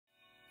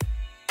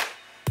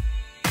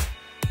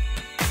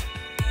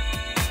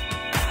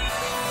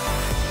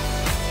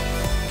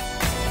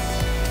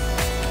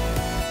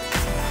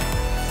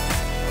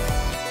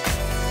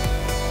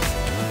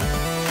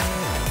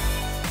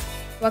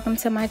Welcome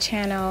to my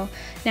channel.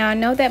 Now I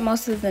know that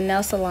most of the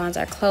nail salons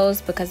are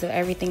closed because of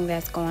everything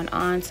that's going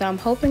on, so I'm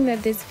hoping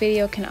that this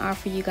video can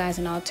offer you guys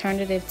an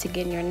alternative to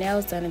getting your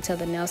nails done until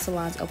the nail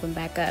salons open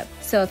back up.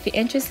 So if you're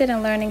interested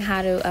in learning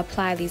how to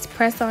apply these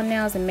press-on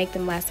nails and make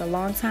them last a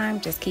long time,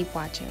 just keep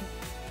watching.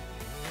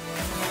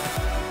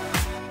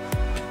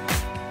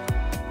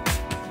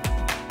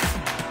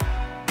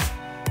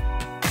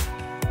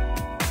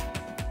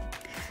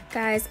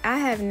 Guys, I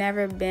have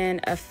never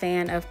been a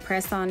fan of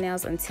press-on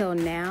nails until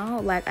now.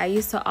 Like, I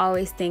used to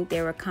always think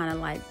they were kind of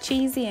like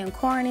cheesy and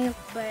corny,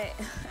 but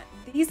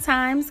these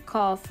times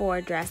call for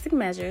drastic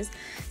measures.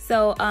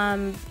 So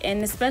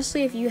and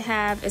especially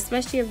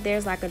if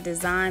there's like a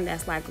design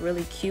that's like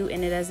really cute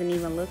and it doesn't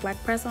even look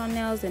like press-on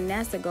nails, then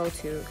that's the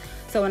go-to.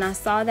 So when I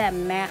saw that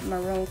matte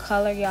maroon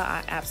color, y'all,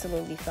 I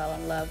absolutely fell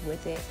in love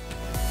with it.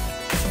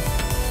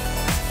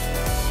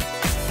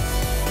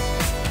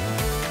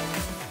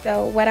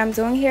 So what I'm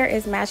doing here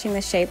is matching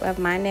the shape of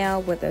my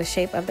nail with the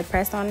shape of the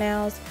press-on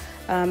nails.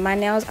 My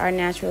nails are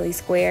naturally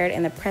squared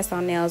and the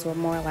press-on nails were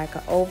more like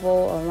an oval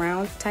or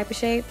round type of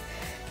shape.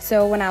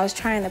 So when I was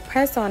trying the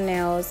press-on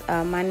nails,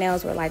 my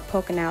nails were like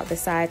poking out the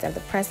sides of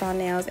the press-on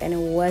nails and it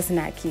was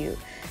not cute.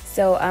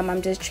 So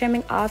I'm just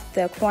trimming off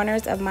the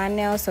corners of my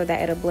nails so that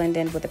it'll blend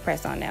in with the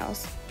press-on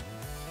nails.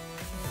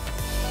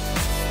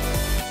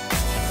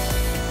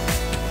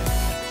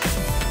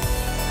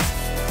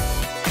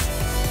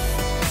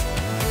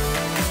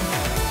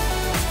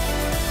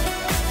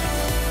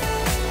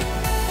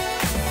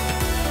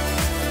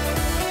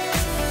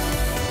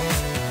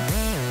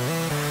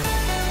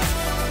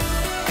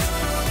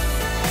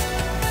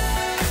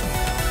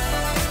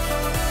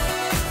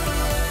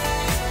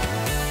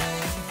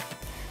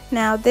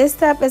 Now this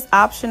step is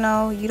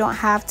optional. You don't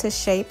have to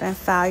shape and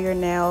file your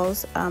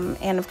nails,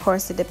 and of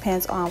course it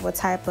depends on what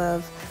type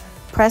of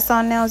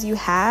press-on nails you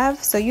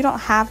have, so you don't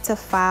have to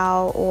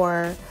file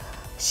or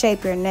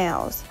shape your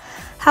nails.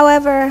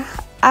 However,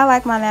 I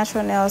like my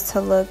natural nails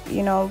to look,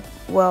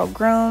 well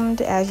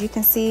groomed. As you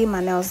can see,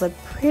 my nails look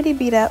pretty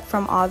beat up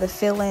from all the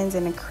fillings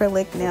and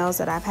acrylic nails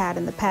that I've had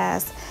in the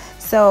past.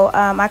 So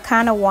I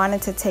kind of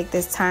wanted to take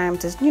this time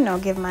to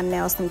give my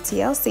nails some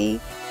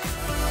TLC.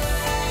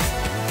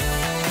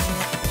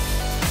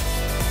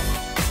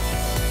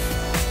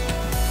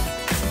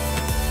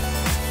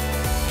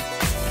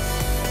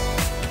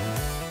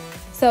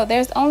 So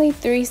there's only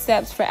 3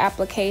 steps for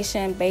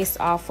application based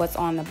off what's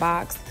on the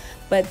box.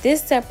 But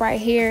this step right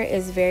here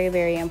is very,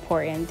 very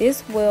important.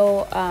 This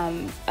will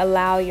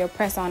allow your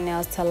press-on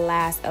nails to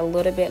last a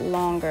little bit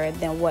longer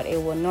than what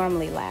it will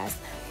normally last.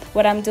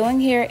 What I'm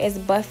doing here is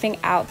buffing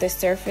out the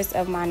surface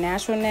of my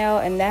natural nail,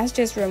 and that's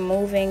just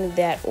removing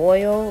that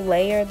oil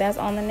layer that's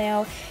on the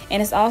nail,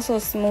 and it's also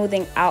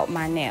smoothing out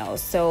my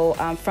nails. So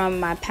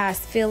from my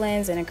past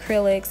fillings and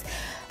acrylics,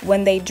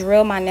 when they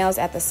drill my nails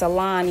at the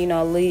salon,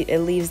 it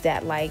leaves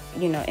that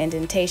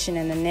indentation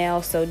in the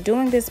nail. So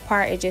doing this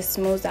part, it just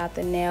smooths out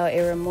the nail. It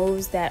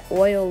removes that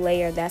oil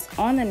layer that's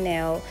on the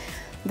nail.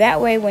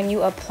 That way, when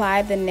you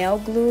apply the nail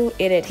glue,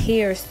 it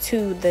adheres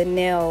to the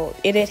nail.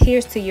 It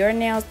adheres to your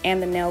nails and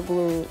the nail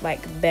glue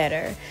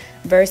better,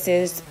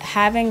 versus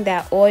having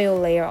that oil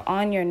layer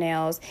on your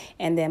nails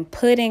and then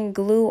putting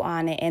glue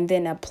on it and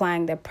then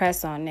applying the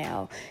press-on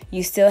nail.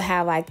 You still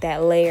have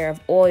that layer of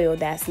oil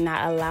that's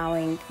not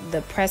allowing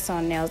the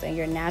press-on nails and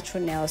your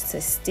natural nails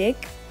to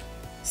stick.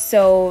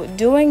 So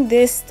doing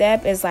this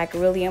step is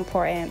really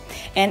important.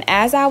 And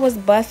as I was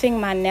buffing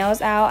my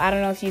nails out, I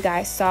don't know if you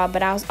guys saw,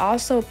 but I was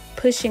also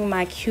pushing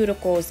my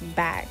cuticles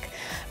back.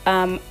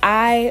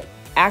 I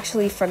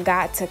actually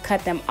forgot to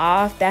cut them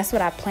off. That's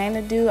what I plan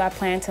to do. I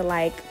plan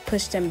to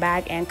push them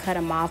back and cut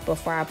them off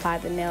before I apply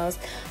the nails,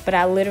 but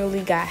I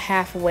literally got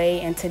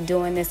halfway into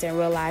doing this and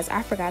realized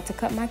I forgot to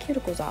cut my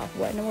cuticles off.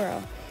 What in the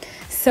world?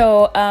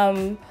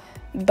 So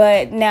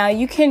but now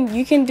you can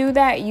do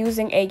that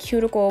using a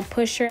cuticle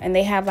pusher, and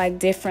they have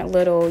different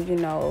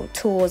little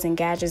tools and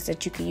gadgets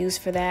that you can use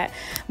for that.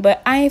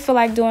 But I ain't feel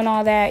like doing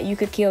all that. You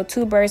could kill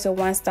 2 birds with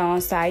 1 stone.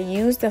 So I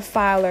used the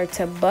filer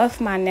to buff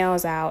my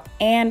nails out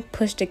and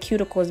push the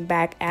cuticles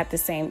back at the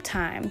same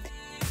time.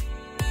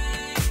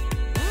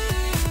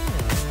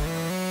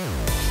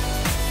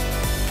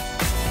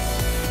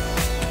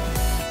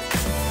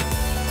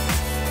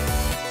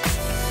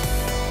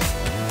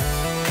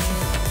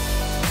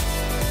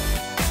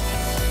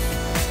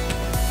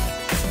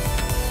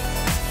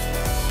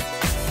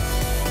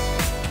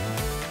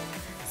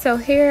 So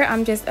here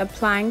I'm just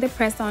applying the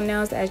press-on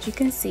nails, as you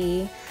can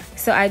see.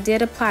 So I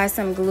did apply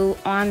some glue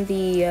on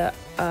the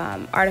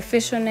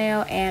artificial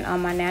nail and on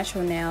my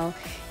natural nail,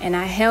 and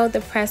I held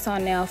the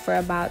press-on nail for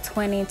about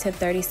 20 to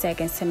 30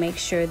 seconds to make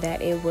sure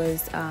that it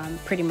was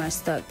pretty much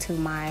stuck to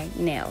my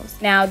nails.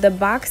 Now the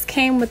box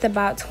came with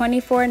about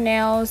 24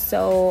 nails,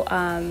 so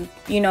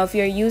if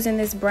you're using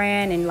this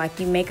brand and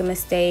you make a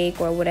mistake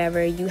or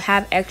whatever, you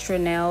have extra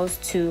nails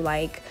to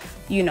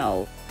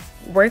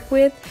work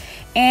with.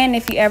 And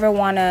if you ever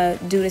want to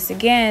do this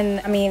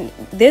again, I mean,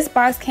 this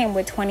box came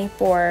with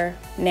 24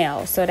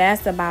 nails, so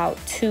that's about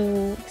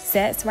 2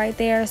 sets right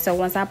there. So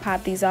once I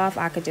pop these off,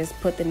 I could just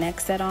put the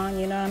next set on,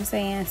 you know what I'm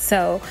saying?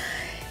 So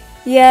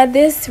yeah,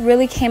 this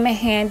really came in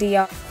handy,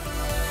 y'all.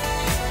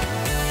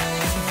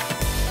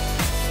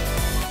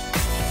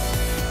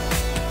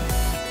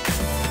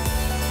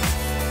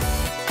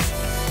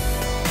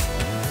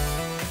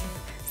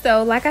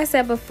 So like I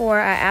said before,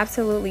 I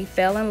absolutely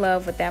fell in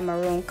love with that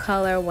maroon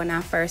color when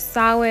I first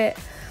saw it.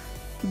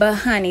 But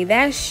honey,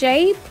 that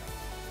shape,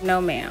 no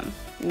ma'am,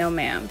 no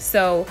ma'am.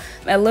 So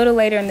a little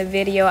later in the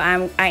video,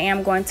 I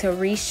am going to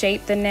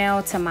reshape the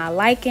nail to my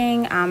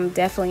liking. I'm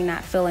definitely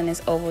not feeling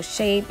this oval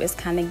shape. It's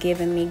kind of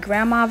giving me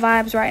grandma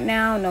vibes right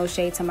now. No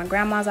shade to my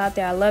grandmas out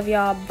there, I love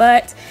y'all,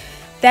 but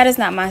that is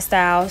not my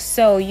style.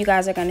 So you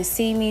guys are gonna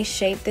see me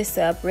shape this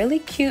up really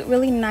cute,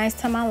 really nice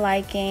to my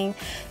liking.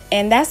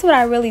 And that's what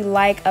I really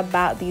like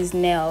about these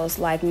nails.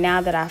 Like,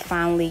 now that I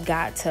finally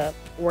got to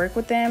work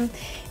with them,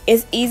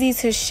 it's easy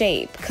to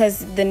shape because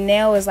the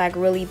nail is like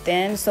really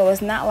thin. So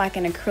it's not like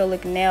an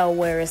acrylic nail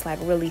where it's like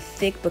really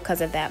thick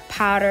because of that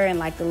powder and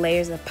like the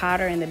layers of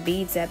powder and the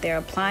beads that they're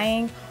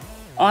applying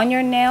on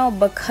your nail.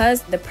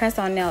 Because the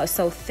press-on nail is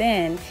so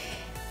thin,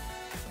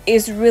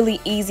 it's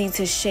really easy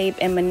to shape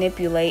and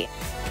manipulate.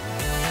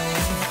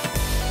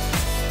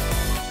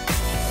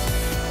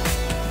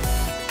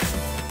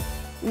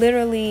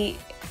 Literally,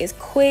 it's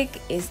quick,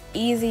 it's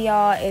easy,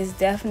 y'all. It's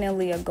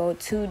definitely a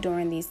go-to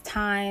during these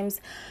times.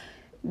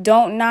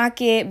 Don't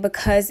knock it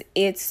because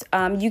it's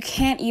you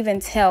can't even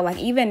tell. Like,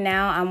 even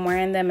now I'm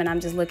wearing them and I'm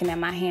just looking at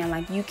my hand,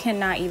 like, you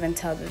cannot even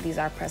tell that these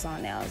are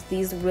press-on nails.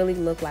 These really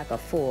look like a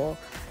full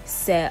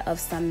set of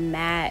some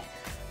matte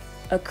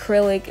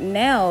acrylic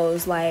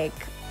nails. Like,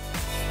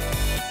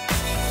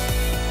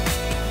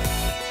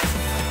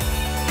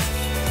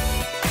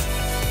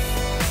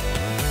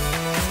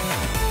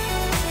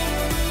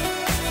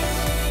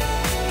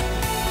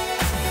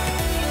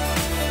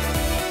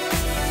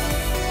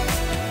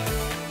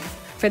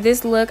 for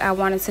this look, I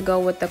wanted to go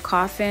with the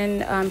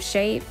coffin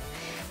shape.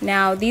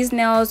 Now, these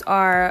nails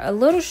are a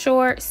little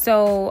short,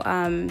 so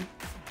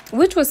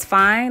which was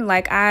fine.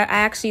 Like, I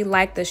actually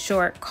like the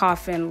short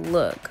coffin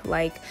look.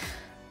 Like,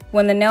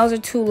 when the nails are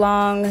too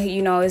long,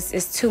 you know,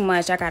 it's too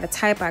much. I gotta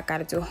type, I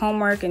gotta do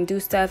homework and do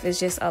stuff. It's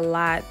just a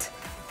lot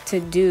to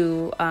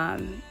do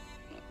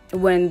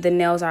when the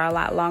nails are a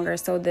lot longer.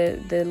 So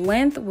the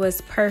length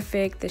was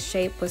perfect, the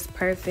shape was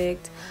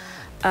perfect.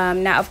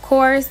 Now, of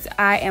course,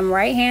 I am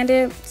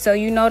right-handed, so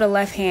you know the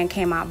left hand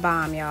came out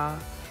bomb, y'all.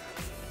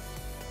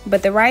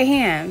 But the right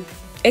hand,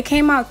 it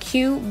came out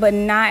cute, but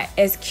not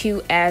as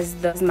cute as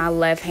my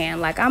left hand.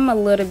 Like, I'm a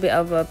little bit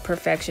of a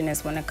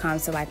perfectionist when it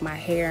comes to like my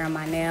hair and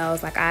my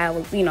nails. Like, I,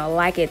 you know,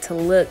 like it to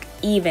look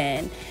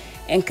even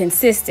and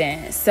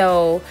consistent.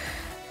 So,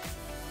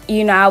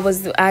 you know,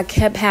 I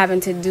kept having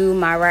to do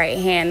my right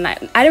hand.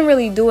 Like, I didn't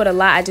really do it a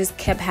lot. I just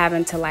kept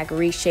having to like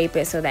reshape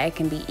it so that it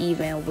can be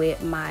even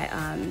with my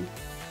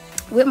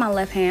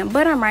left hand.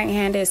 But I'm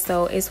right-handed,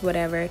 so it's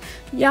whatever.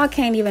 Y'all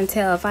can't even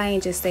tell. If I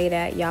ain't just say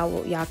that,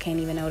 y'all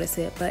can't even notice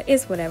it, but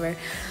it's whatever.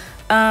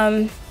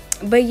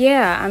 But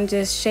yeah, I'm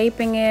just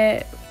shaping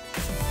it.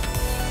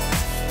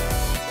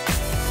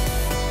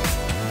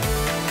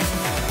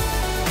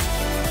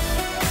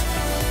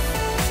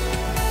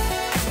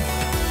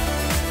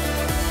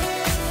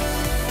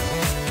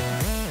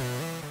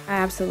 I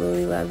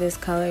absolutely love this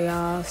color,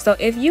 y'all. So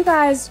if you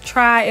guys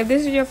if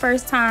this is your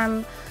first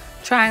time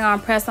trying on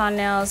press-on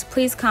nails,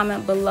 please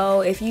comment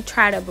below. If you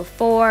tried it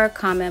before,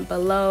 comment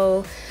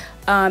below.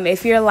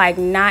 If you're like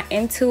not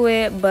into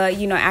it, but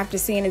you know, after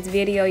seeing this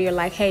video, you're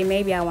like, hey,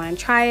 maybe I want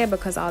to try it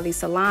because all these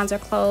salons are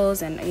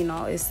closed and you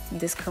know, it's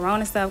this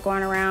corona stuff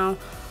going around.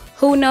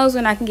 Who knows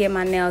when I can get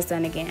my nails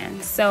done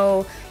again.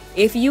 So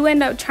if you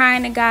end up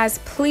trying it, guys,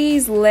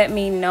 please let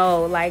me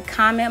know. Like,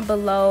 comment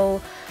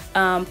below,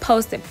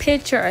 post a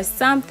picture or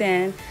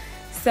something.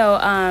 So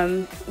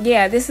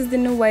yeah, this is the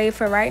new wave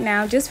for right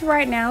now. Just for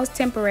right now, it's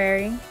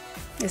temporary,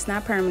 it's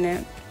not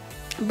permanent,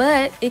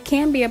 but it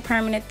can be a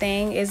permanent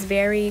thing. It's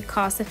very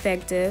cost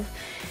effective.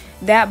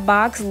 That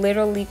box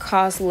literally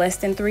cost less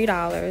than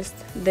 $3.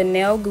 The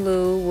nail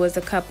glue was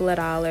a couple of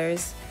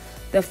dollars.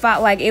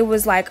 Like, it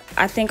was like,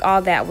 I think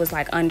all that was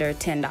like under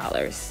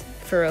 $10,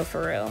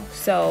 for real.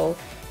 So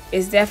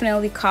it's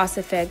definitely cost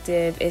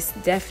effective. It's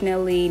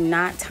definitely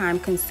not time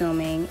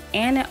consuming,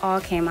 and it all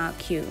came out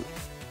cute.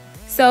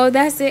 So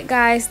that's it,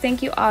 guys.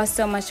 Thank you all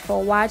so much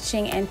for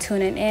watching and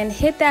tuning in.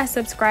 Hit that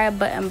subscribe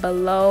button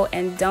below,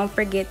 and don't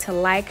forget to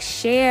like,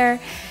 share,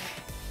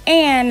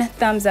 and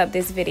thumbs up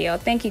this video.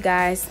 Thank you,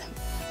 guys.